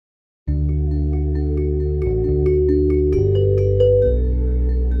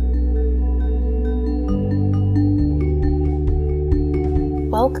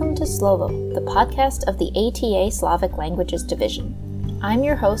to Slovo, the podcast of the ATA Slavic Languages Division. I'm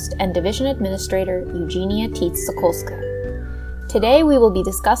your host and Division Administrator, Eugenia Tietz-Sokolska. Today we will be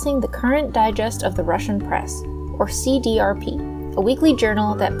discussing the current digest of the Russian press, or CDRP, a weekly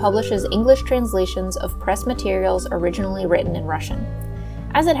journal that publishes English translations of press materials originally written in Russian.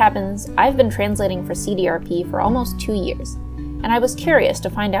 As it happens, I've been translating for CDRP for almost 2 years, and I was curious to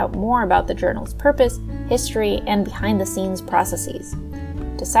find out more about the journal's purpose, history, and behind-the-scenes processes.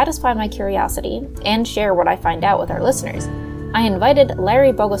 To satisfy my curiosity and share what I find out with our listeners, I invited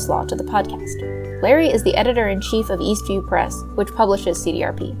Larry Bogoslaw to the podcast. Larry is the editor-in-chief of Eastview Press, which publishes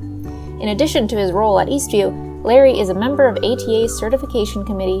CDRP. In addition to his role at Eastview, Larry is a member of ATA's certification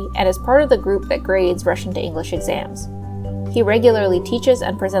committee and is part of the group that grades Russian to English exams. He regularly teaches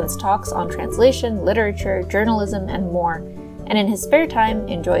and presents talks on translation, literature, journalism, and more, and in his spare time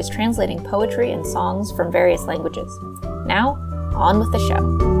enjoys translating poetry and songs from various languages. Now, on with the show.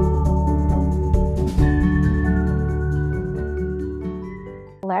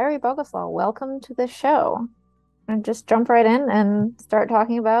 Larry Bogoslaw, welcome to the show. And just jump right in and start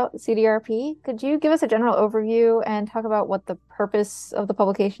talking about CDRP. Could you give us a general overview and talk about what the purpose of the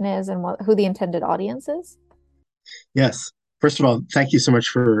publication is and who the intended audience is? Yes. First of all, thank you so much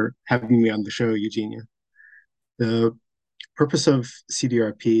for having me on the show, Eugenia. The purpose of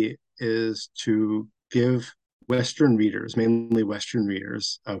CDRP is to give Western readers, mainly Western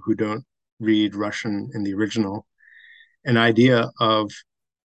readers who don't read Russian in the original, an idea of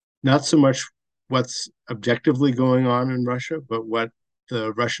not so much what's objectively going on in Russia, but what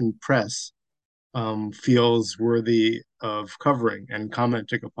the Russian press feels worthy of covering and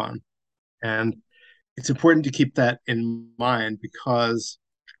commenting upon. And it's important to keep that in mind because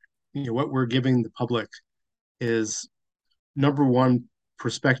what we're giving the public is, number one,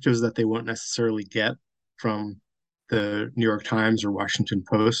 perspectives that they won't necessarily get from the New York Times or Washington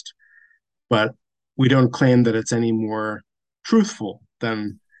Post, but we don't claim that it's any more truthful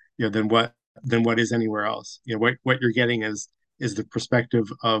than what is anywhere else. What you're getting is the perspective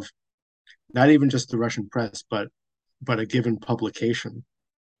of not even just the Russian press, but a given publication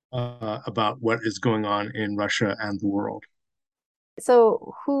about what is going on in Russia and the world.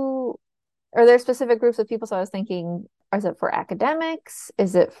 So are there specific groups of people? So I was thinking, is it for academics?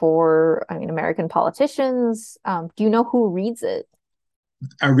 Is it for, American politicians? Do you know who reads it?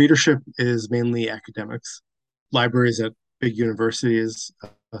 Our readership is mainly academics. Libraries at big universities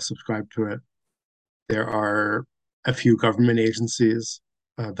subscribe to it. There are a few government agencies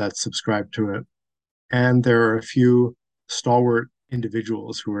that subscribe to it. And there are a few stalwart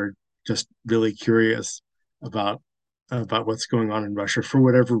individuals who are just really curious about what's going on in Russia for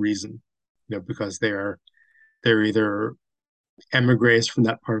whatever reason, because they're either emigres from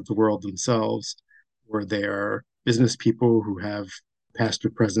that part of the world themselves, or they are business people who have past or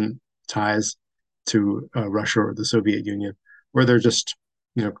present ties to Russia or the Soviet Union, or they're just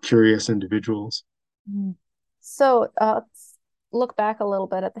curious individuals. So let's look back a little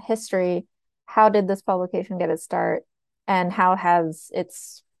bit at the history. How did this publication get its start, and how has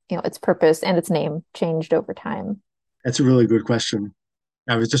its purpose and its name changed over time? That's a really good question.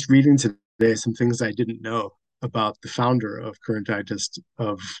 I was just reading today some things I didn't know about the founder of Current Digest,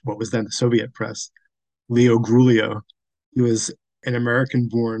 of what was then the Soviet press, Leo Grulio. He was an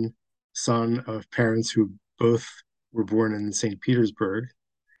American-born son of parents who both were born in St. Petersburg.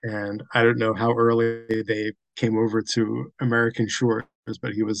 And I don't know how early they came over to American shores,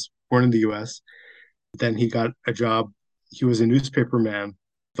 but he was born in the US. Then he got a job. He was a newspaper man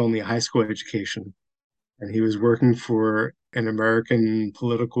with only a high school education. And he was working for an American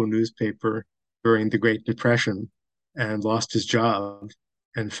political newspaper during the Great Depression and lost his job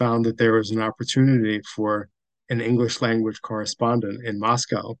and found that there was an opportunity for an English language correspondent in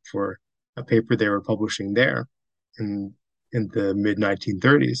Moscow for a paper they were publishing there in the mid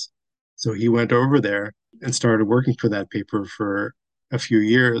 1930s. So he went over there and started working for that paper for a few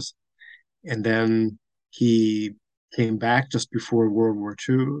years. And then he came back just before World War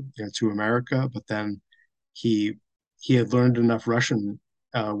II, to America, but then he had learned enough Russian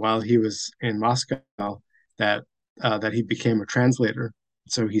while he was in Moscow that he became a translator.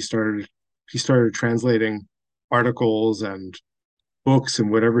 So he started translating articles and books and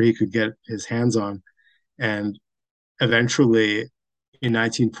whatever he could get his hands on. And eventually, in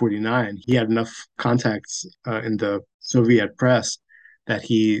 1949, he had enough contacts in the Soviet press that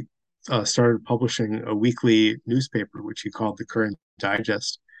he started publishing a weekly newspaper, which he called the Current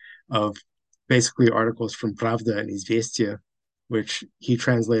Digest, of basically articles from Pravda and Izvestia, which he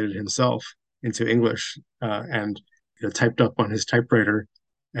translated himself into English and typed up on his typewriter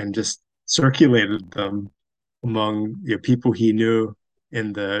and just circulated them among people he knew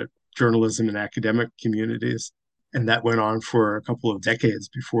in the journalism and academic communities. And that went on for a couple of decades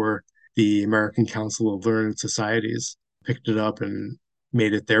before the American Council of Learned Societies picked it up and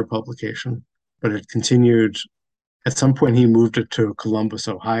made it their publication. But it continued. At some point, he moved it to Columbus,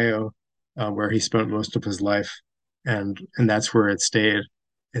 Ohio, where he spent most of his life, and that's where it stayed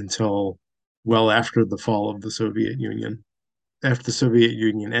until well after the fall of the Soviet Union. After the Soviet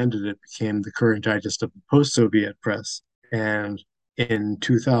Union ended, it became the current digest of the post-Soviet press. And in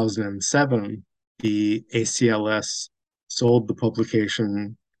 2007, the ACLS sold the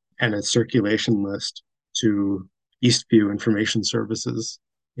publication and its circulation list to Eastview Information Services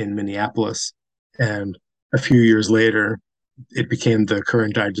in Minneapolis. And a few years later, it became the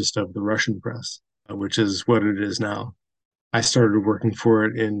current digest of the Russian press, which is what it is now. I started working for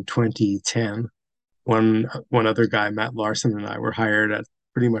it in 2010. One other guy, Matt Larson, and I were hired at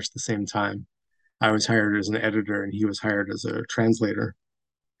pretty much the same time. I was hired as an editor, and he was hired as a translator,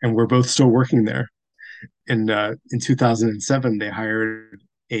 and we're both still working there. In 2007, they hired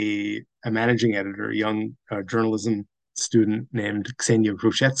a managing editor, a young journalism student named Ksenia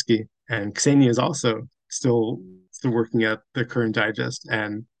Grushetsky, and Ksenia is also still working at the Current Digest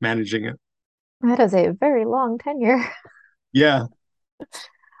and managing it. That is a very long tenure. Yeah,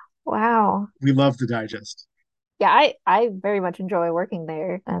 Wow. we love the digest. Yeah, I very much enjoy working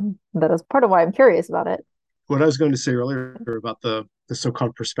there, and that is part of why I'm curious about it. What I was going to say earlier about the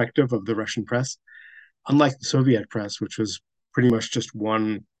so-called perspective of the Russian press, unlike the Soviet press, which was pretty much just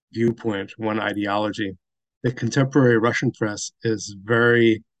one viewpoint, one ideology, the contemporary Russian press is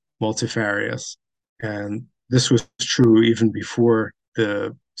very multifarious. And this was true even before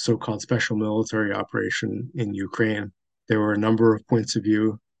the so-called special military operation in Ukraine. There were a number of points of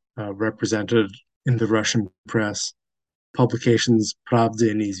view represented in the Russian press. Publications Pravda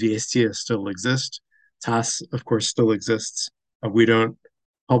and Izvestia still exist. TASS, of course, still exists. We don't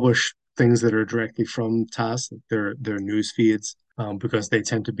publish things that are directly from TASS, their news feeds, because they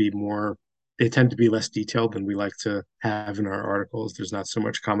tend to be less detailed than we like to have in our articles. There's not so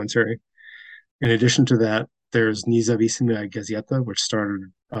much commentary. In addition to that, there's Nezavisymaya Gazeta, which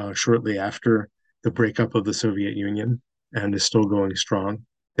started shortly after the breakup of the Soviet Union and is still going strong.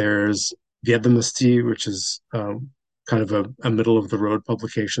 There's Viedomosti, which is kind of a middle of the road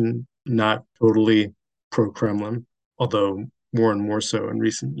publication, not totally pro Kremlin, although more and more so in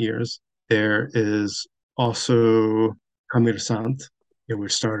recent years. There is also Kommersant,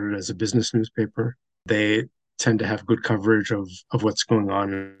 which started as a business newspaper. They tend to have good coverage of what's going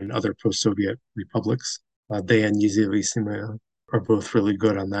on in other post-Soviet republics. They and Nezavisymaya are both really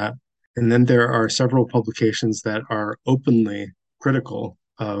good on that. And then there are several publications that are openly critical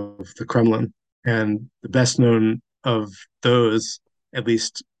of the Kremlin. And the best known of those, at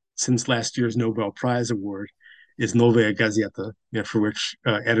least since last year's Nobel Prize award, is Novaya Gazeta, for which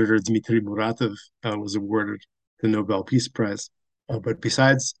editor Dmitry Muratov was awarded the Nobel Peace Prize. But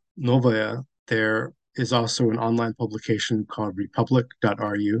besides Novaya, there is also an online publication called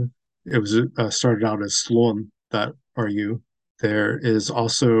Republic.ru. It was started out as Slon.ru. There is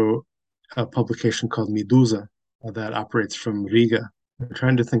also a publication called Meduza that operates from Riga. I'm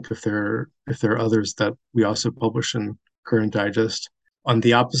trying to think if there are others that we also publish in Current Digest. On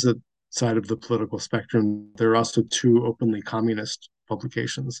the opposite side of the political spectrum, there are also two openly communist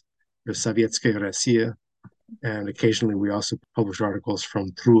publications. There's Sovietskaya Rossiya, and occasionally we also publish articles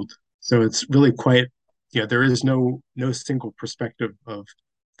from Trud. So it's really quite, there is no single perspective of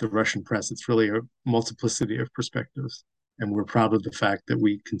the Russian press. It's really a multiplicity of perspectives. And we're proud of the fact that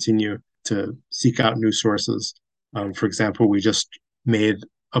we continue to seek out new sources. For example, we just made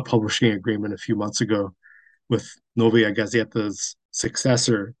a publishing agreement a few months ago with Novaya Gazeta's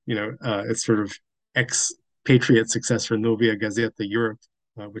successor, it's sort of ex-Patriot successor, Novaya Gazeta Europe,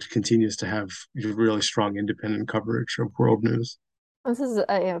 which continues to have really strong independent coverage of world news. This is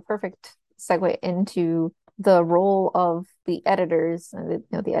a perfect segue into the role of the editors and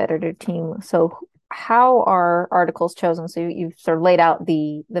the editor team. So how are articles chosen? So you've sort of laid out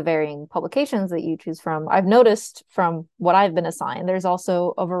the varying publications that you choose from. I've noticed from what I've been assigned, there's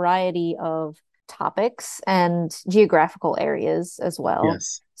also a variety of topics and geographical areas as well.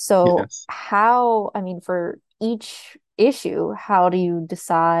 Yes. So Yes. for each issue, how do you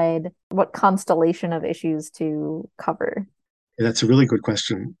decide what constellation of issues to cover? That's a really good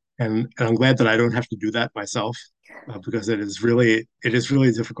question. And I'm glad that I don't have to do that myself, because it is really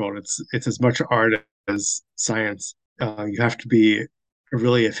difficult. It's as much art as science. You have to be a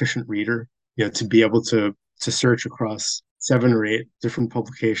really efficient reader, to be able to search across 7 or 8 different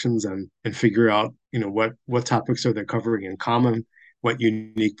publications and figure out, what topics are they covering in common, what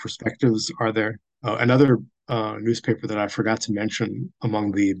unique perspectives are there. Another newspaper that I forgot to mention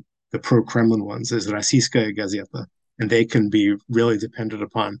among the pro-Kremlin ones is Rossiyskaya Gazeta, and they can be really depended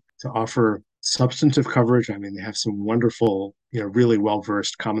upon to offer substantive coverage. I mean, they have some wonderful, really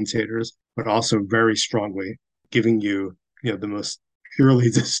well-versed commentators, but also very strongly giving you, the most purely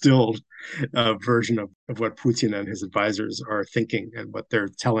distilled version of what Putin and his advisors are thinking and what they're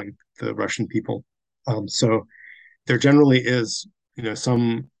telling the Russian people. So there generally is,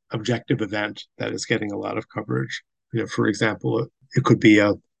 some objective event that is getting a lot of coverage. For example, it could be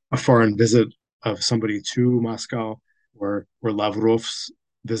a foreign visit of somebody to Moscow, or Lavrov's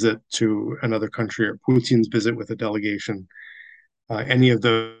visit to another country, or Putin's visit with a delegation. Any of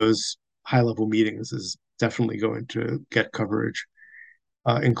those high-level meetings is definitely going to get coverage,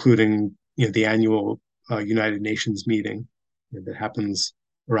 including the annual United Nations meeting that happens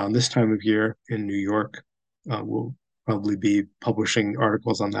around this time of year in New York. We'll probably be publishing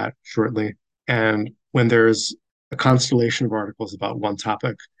articles on that shortly. And when there's a constellation of articles about one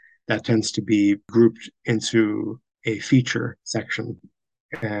topic, that tends to be grouped into a feature section.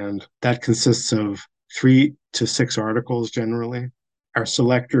 And that consists of 3 to 6 articles generally. Our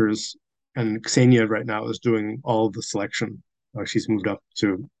selectors, and Ksenia right now is doing all of the selection. She's moved up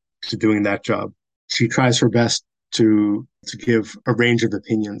to doing that job. She tries her best to give a range of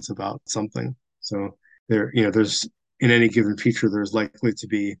opinions about something. So there's in any given feature, there's likely to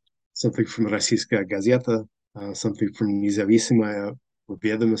be something from Rossiyskaya Gazeta, something from Nezavisimaya or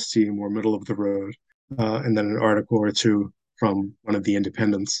Vedomosti, more middle of the road, and then an article or two from one of the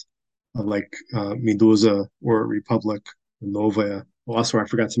independents, like Meduza or Republic, Novaya. Also, I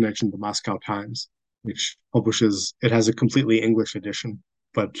forgot to mention the Moscow Times, which it has a completely English edition,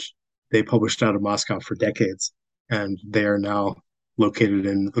 but they published out of Moscow for decades, and they are now located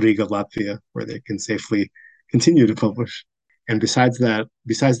in Riga, Latvia, where they can safely continue to publish. And besides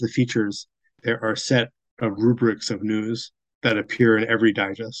the features, there are set of rubrics of news that appear in every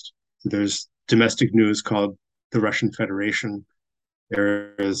digest. So there's domestic news called the Russian Federation.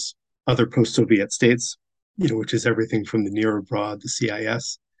 There is other post-Soviet states, which is everything from the near abroad, the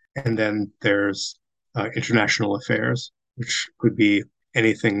CIS. And then there's international affairs, which could be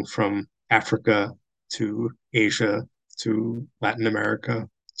anything from Africa to Asia to Latin America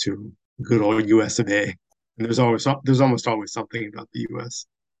to good old US of A. And there's almost always something about the US,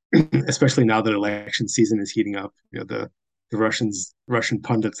 especially now that election season is heating up. The Russian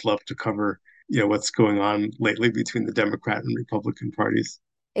pundits love to cover what's going on lately between the Democrat and Republican parties.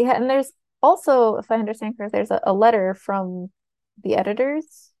 Yeah, and there's also, if I understand correctly, there's a letter from the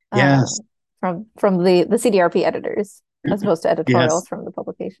editors, Yes. from the CDRP editors, as opposed to editorials Yes. from the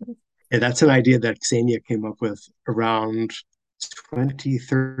publications. Yeah, that's an idea that Ksenia came up with around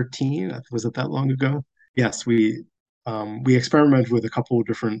 2013. Was it that long ago? Yes, we experimented with a couple of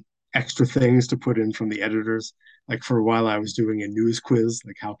different extra things to put in from the editors. Like for a while, I was doing a news quiz,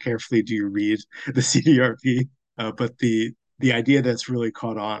 like how carefully do you read the CDRP? But the idea that's really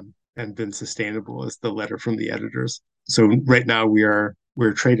caught on and been sustainable is the letter from the editors. So right now we're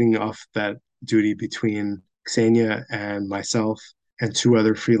trading off that duty between Ksenia and myself and 2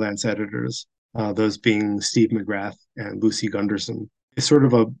 other freelance editors, those being Steve McGrath and Lucy Gunderson. It's sort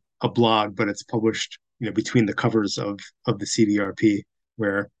of a blog, but it's published between the covers of the CDRP,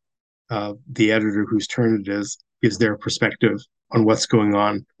 where the editor whose turn it is gives their perspective on what's going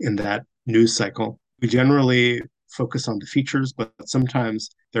on in that news cycle. We generally focus on the features, but sometimes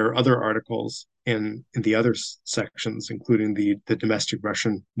there are other articles in the other sections, including the domestic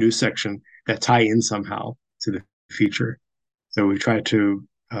Russian news section, that tie in somehow to the feature. So we try to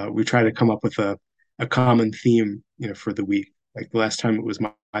come up with a common theme, for the week. Like the last time it was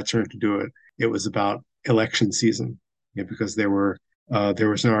my turn to do it, it was about election season, because there was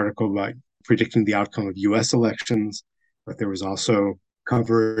an article about predicting the outcome of U.S. elections, but there was also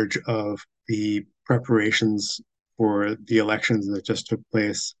coverage of the preparations for the elections that just took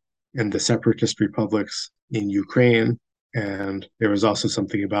place in the separatist republics in Ukraine, and there was also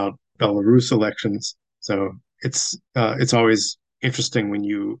something about Belarus elections. So it's always interesting when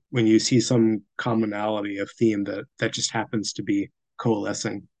you see some commonality of theme that just happens to be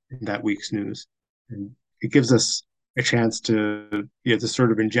coalescing in that week's news, and it gives us a chance to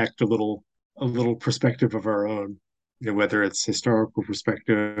sort of inject a little perspective of our own, whether it's historical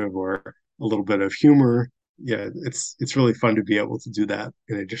perspective or a little bit of humor. Yeah, it's really fun to be able to do that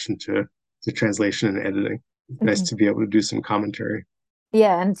in addition to translation and editing. It's nice to be able to do some commentary.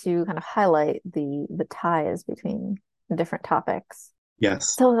 Yeah, and to kind of highlight the ties between the different topics.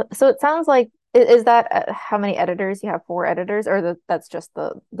 Yes. So it sounds like, is that how many editors? You have 4 editors, or that's just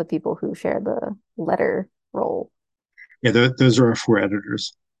the people who share the letter role? Yeah, those are our 4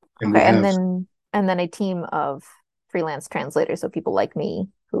 editors, and we Okay, and have then and then a team of freelance translators, so people like me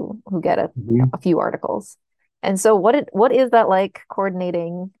who get Mhm. a few articles. And so what is that like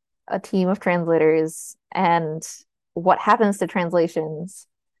coordinating a team of translators, and what happens to translations?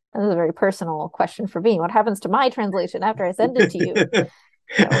 And this is a very personal question for me. What happens to my translation after I send it to you?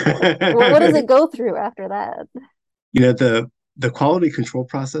 What does it go through after that? You know, the quality control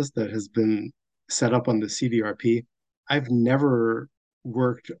process that has been set up on the CDRP, I've never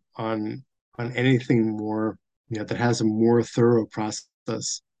worked on anything more, that has a more thorough process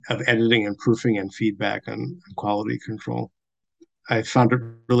of editing and proofing and feedback on quality control. I found it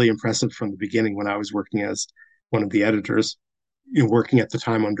really impressive from the beginning when I was working as one of the editors, working at the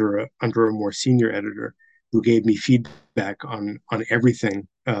time under a more senior editor who gave me feedback on everything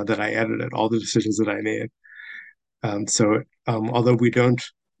that I edited, all the decisions that I made. Although we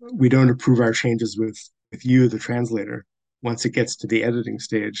don't approve our changes with you, the translator, once it gets to the editing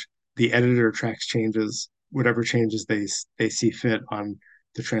stage, the editor tracks changes, whatever changes they see fit on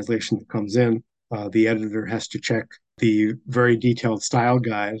the translation that comes in. The editor has to check the very detailed style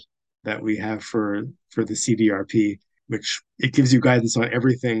guide that we have for the CDRP, which it gives you guidance on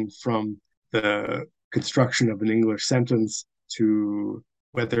everything from the construction of an English sentence to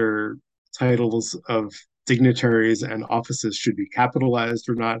whether titles of dignitaries and offices should be capitalized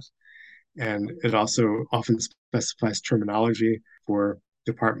or not. And it also often specifies terminology for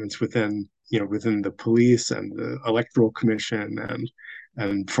departments within the police and the electoral commission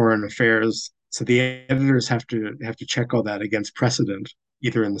and foreign affairs. So the editors have to check all that against precedent,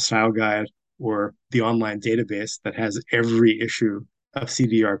 either in the style guide or the online database that has every issue of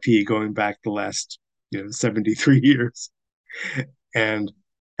CDRP going back the last 73 years. And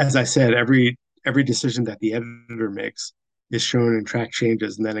as I said, every decision that the editor makes is shown in track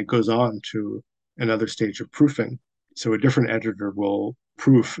changes, and then it goes on to another stage of proofing. So a different editor will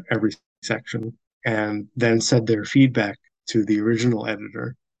proof every section and then send their feedback to the original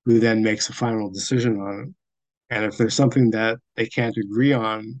editor, who then makes a final decision on it. And if there's something that they can't agree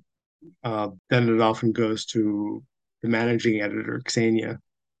on, then it often goes to the managing editor, Xenia,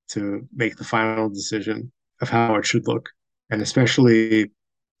 to make the final decision of how it should look. And especially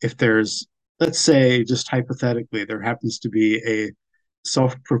if there's, let's say, just hypothetically, there happens to be a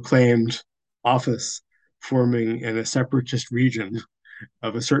self-proclaimed office forming in a separatist region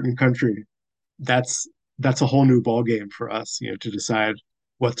of a certain country, that's that's a whole new ballgame for us, to decide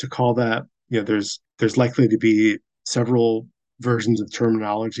what to call that. There's likely to be several versions of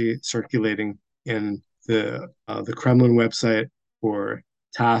terminology circulating in the Kremlin website or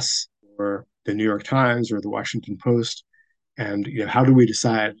TASS or the New York Times or the Washington Post. And how do we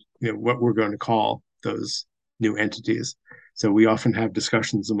decide what we're going to call those new entities? So we often have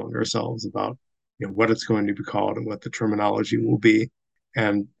discussions among ourselves about what it's going to be called and what the terminology will be.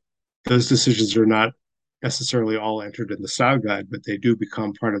 And those decisions are not necessarily all entered in the style guide, but they do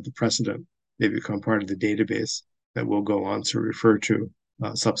become part of the precedent. They become part of the database that we'll go on to refer to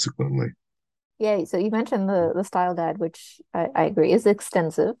subsequently. Yeah, so you mentioned the style guide, which I agree is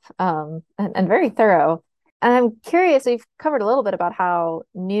extensive, and very thorough. And I'm curious, we've covered a little bit about how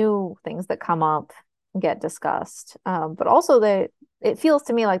new things that come up get discussed, but also that it feels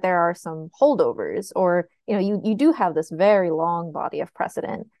to me like there are some holdovers, or you do have this very long body of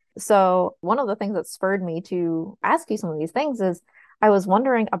precedent. So one of the things that spurred me to ask you some of these things is I was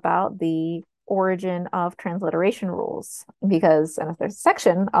wondering about the origin of transliteration rules, because and if there's a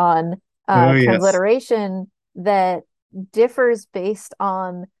section on Oh, yes. transliteration that differs based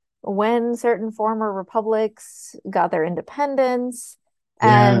on when certain former republics got their independence.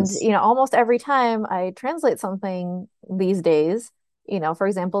 And, Yes. almost every time I translate something these days, for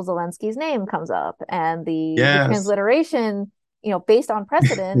example, Zelensky's name comes up, and the Yes. transliteration, based on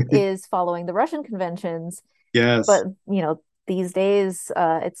precedent, is following the Russian conventions. Yes. But, these days,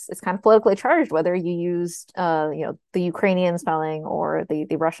 it's kind of politically charged whether you used the Ukrainian spelling or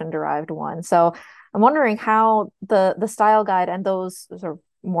the Russian derived one. So I'm wondering how the style guide and those sort of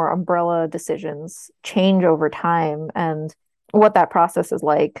more umbrella decisions change over time, and what that process is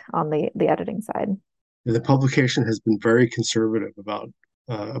like on the editing side. The publication has been very conservative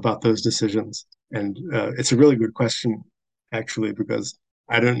about those decisions, and it's a really good question, actually, because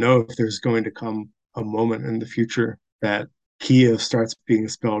I don't know if there's going to come a moment in the future that Kiev starts being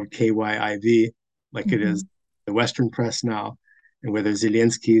spelled Kyiv, like it is Mhm. the Western press now, and whether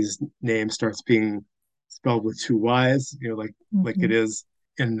Zelensky's name starts being spelled with two Y's, like it Mhm. is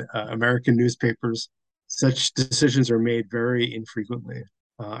in American newspapers. Such decisions are made very infrequently.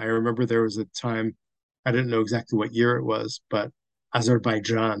 I remember there was a time, I didn't know exactly what year it was, but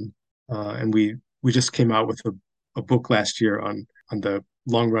Azerbaijan, and we just came out with a book last year on the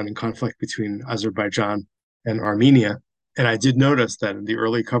long-running conflict between Azerbaijan and Armenia. And I did notice that in the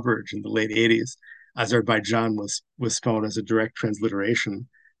early coverage in the late 80s, Azerbaijan was spelled as a direct transliteration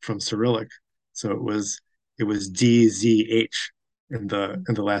from Cyrillic. So it was DZH in the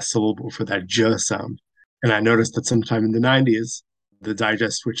last syllable for that J sound. And I noticed that sometime in the 90s, the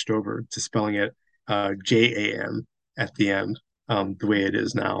digest switched over to spelling it JAN at the end, the way it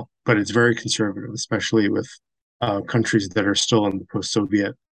is now. But it's very conservative, especially with countries that are still in the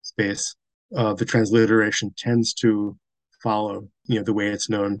post-Soviet space. The transliteration tends to follow, the way it's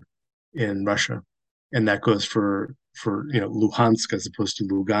known in Russia, and that goes for Luhansk as opposed to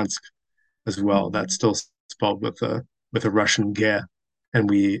Lugansk as well. That's still spelled with a Russian G, and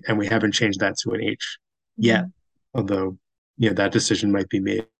we haven't changed that to an H yet, although that decision might be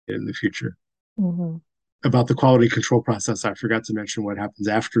made in the future. Mm-hmm. About the quality control process, I forgot to mention what happens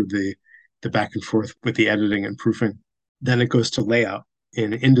after the back and forth with the editing and proofing. Then it goes to layout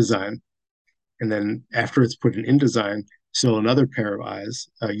in InDesign, and then after it's put in InDesign, still another pair of eyes,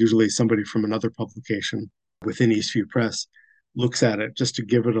 usually somebody from another publication within Eastview Press, looks at it just to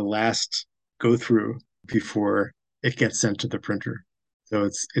give it a last go through before it gets sent to the printer. So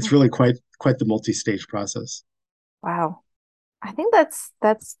it's really quite the multi-stage process. Wow. I think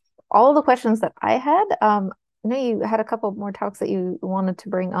that's all the questions that I had. I know you had a couple more talks that you wanted to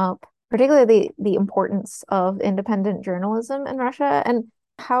bring up, particularly the importance of independent journalism in Russia. And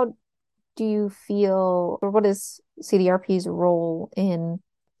how do you feel, or what is CDRP's role in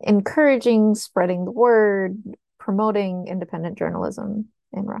encouraging, spreading the word, promoting independent journalism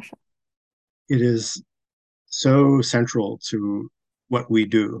in Russia? It is so central to what we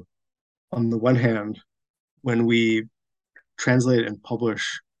do. On the one hand, when we translate and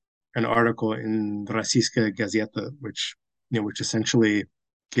publish an article in Rossiyskaya Gazeta, which essentially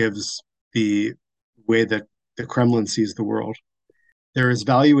gives the way that the Kremlin sees the world. There is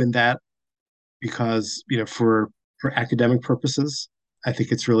value in that because for academic purposes, I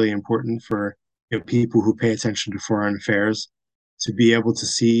think it's really important for people who pay attention to foreign affairs to be able to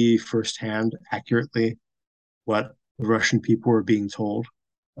see firsthand accurately what the Russian people are being told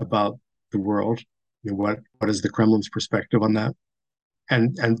about the world. What is the Kremlin's perspective on that?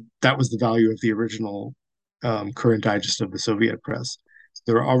 And that was the value of the original current digest of the Soviet press. So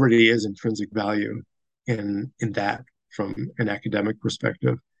there already is intrinsic value in that from an academic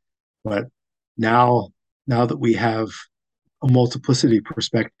perspective. But now now that we have a multiplicity of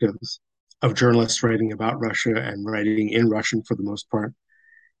perspectives of journalists writing about Russia and writing in Russian for the most part,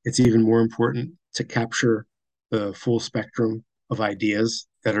 it's even more important to capture the full spectrum of ideas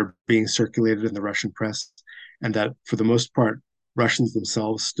that are being circulated in the Russian press, and that for the most part, Russians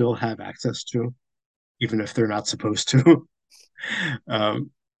themselves still have access to, even if they're not supposed to. um,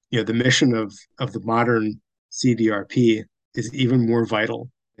 the mission of the modern CDRP is even more vital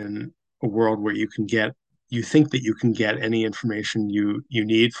in a world where you think that you can get any information you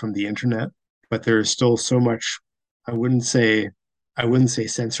need from the internet, but there is still so much. I wouldn't say I wouldn't say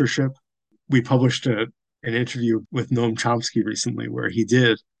censorship. We published an interview with Noam Chomsky recently where he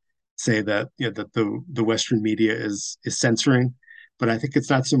did say that that the Western media is censoring, but I think it's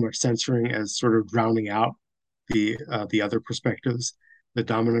not so much censoring as sort of drowning out the other perspectives. The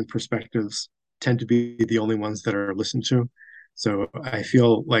dominant perspectives tend to be the only ones that are listened to. So I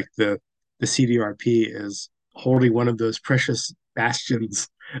feel like the CDRP is holding one of those precious bastions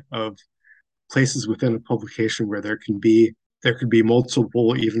of places within a publication where there could be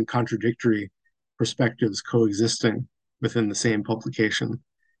multiple, even contradictory perspectives coexisting within the same publication.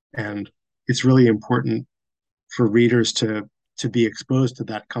 And it's really important for readers to be exposed to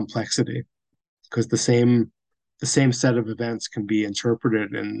that complexity because the same set of events can be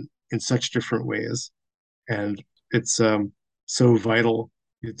interpreted in such different ways. And it's so vital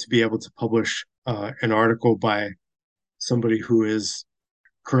to be able to publish an article by somebody who is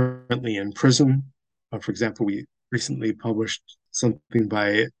currently in prison. For example, we recently published something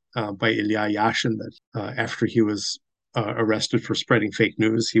by Ilya Yashin that after he was arrested for spreading fake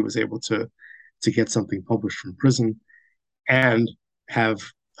news, he was able to get something published from prison and have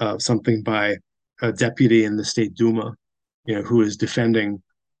something by a deputy in the State Duma, who is defending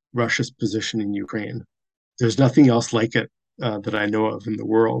Russia's position in Ukraine. There's nothing else like it that I know of in the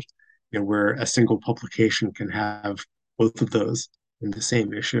world, where a single publication can have both of those in the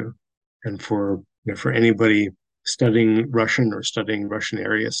same issue. And for anybody studying Russian or studying Russian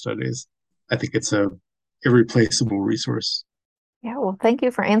area studies, I think it's a irreplaceable resource. Yeah, well, thank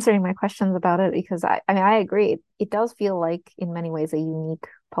you for answering my questions about it because I mean, I agree. It does feel like, in many ways, a unique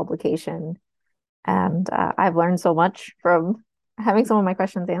publication. And I've learned so much from having some of my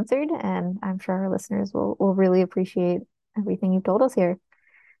questions answered. And I'm sure our listeners will really appreciate everything you've told us here.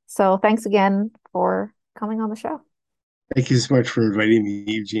 So thanks again for coming on the show. Thank you so much for inviting me,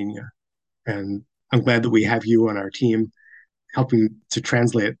 Eugenia. And I'm glad that we have you on our team helping to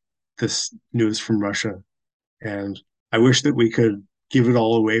translate this news from Russia. And I wish that we could give it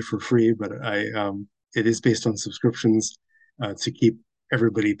all away for free, but it is based on subscriptions to keep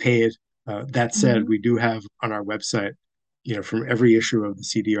everybody paid. That said, we do have on our website, from every issue of the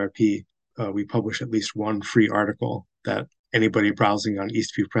CDRP, we publish at least one free article that anybody browsing on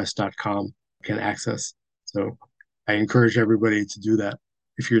eastviewpress.com can access. So I encourage everybody to do that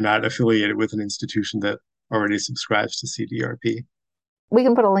if you're not affiliated with an institution that already subscribes to CDRP. We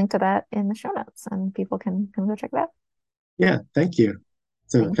can put a link to that in the show notes and people can go check it out. Yeah, thank you.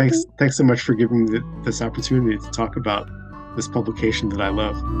 So thanks so much for giving me this opportunity to talk about this publication that I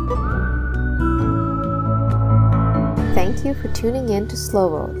love. Thank you for tuning in to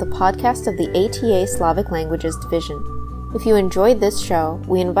Slovo, the podcast of the ATA Slavic Languages Division. If you enjoyed this show,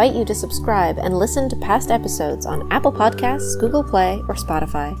 we invite you to subscribe and listen to past episodes on Apple Podcasts, Google Play, or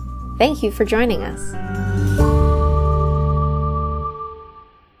Spotify. Thank you for joining us.